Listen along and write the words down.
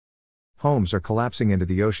Homes are collapsing into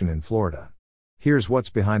the ocean in Florida. Here's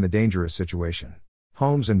what's behind the dangerous situation.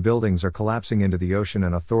 Homes and buildings are collapsing into the ocean,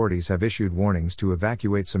 and authorities have issued warnings to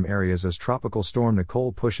evacuate some areas as Tropical Storm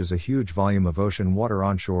Nicole pushes a huge volume of ocean water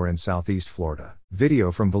onshore in southeast Florida.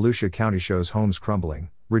 Video from Volusia County shows homes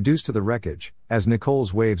crumbling, reduced to the wreckage, as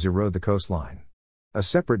Nicole's waves erode the coastline. A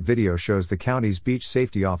separate video shows the county's beach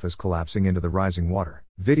safety office collapsing into the rising water.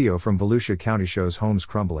 Video from Volusia County shows homes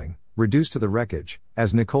crumbling, reduced to the wreckage,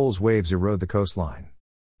 as Nicole's waves erode the coastline.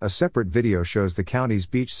 A separate video shows the county's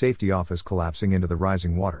beach safety office collapsing into the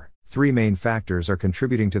rising water. Three main factors are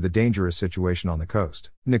contributing to the dangerous situation on the coast.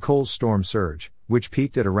 Nicole's storm surge, which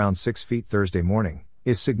peaked at around 6 feet Thursday morning,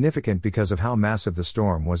 is significant because of how massive the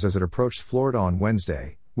storm was as it approached Florida on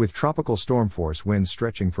Wednesday, with tropical storm force winds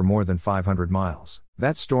stretching for more than 500 miles.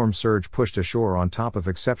 That storm surge pushed ashore on top of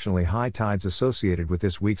exceptionally high tides associated with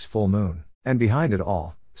this week's full moon. And behind it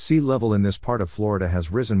all, sea level in this part of Florida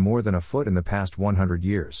has risen more than a foot in the past 100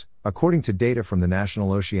 years, according to data from the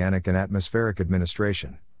National Oceanic and Atmospheric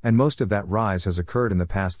Administration, and most of that rise has occurred in the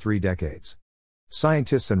past 3 decades.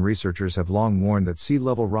 Scientists and researchers have long warned that sea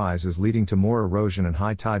level rise is leading to more erosion and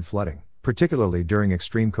high tide flooding, particularly during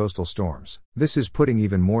extreme coastal storms. This is putting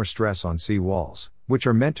even more stress on sea walls, which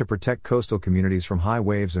are meant to protect coastal communities from high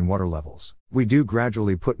waves and water levels. We do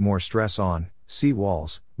gradually put more stress on sea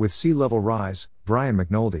walls with sea level rise, Brian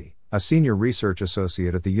McNulty, a senior research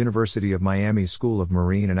associate at the University of Miami's School of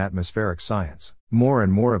Marine and Atmospheric Science. More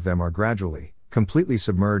and more of them are gradually, completely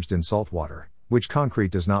submerged in salt water, which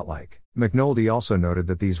concrete does not like. McNulty also noted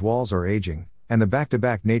that these walls are aging, and the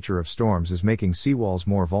back-to-back nature of storms is making seawalls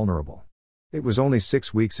more vulnerable. It was only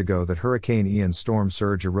 6 weeks ago that Hurricane Ian's storm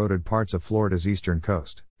surge eroded parts of Florida's eastern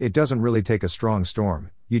coast. It doesn't really take a strong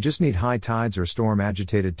storm, you just need high tides or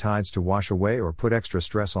storm-agitated tides to wash away or put extra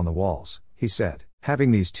stress on the walls, he said.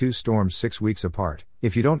 Having these two storms 6 weeks apart,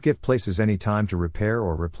 if you don't give places any time to repair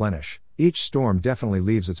or replenish, each storm definitely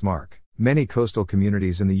leaves its mark. Many coastal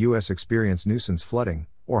communities in the U.S. experience nuisance flooding,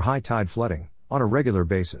 or high tide flooding, on a regular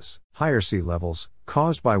basis. Higher sea levels,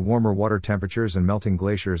 caused by warmer water temperatures and melting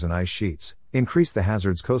glaciers and ice sheets, increase the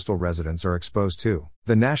hazards coastal residents are exposed to.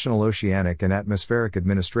 The National Oceanic and Atmospheric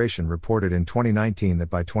Administration reported in 2019 that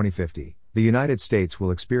by 2050, the United States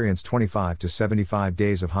will experience 25 to 75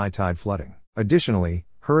 days of high tide flooding. Additionally,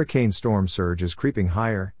 hurricane storm surge is creeping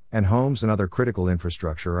higher, and homes and other critical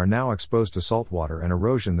infrastructure are now exposed to salt water and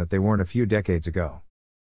erosion that they weren't a few decades ago.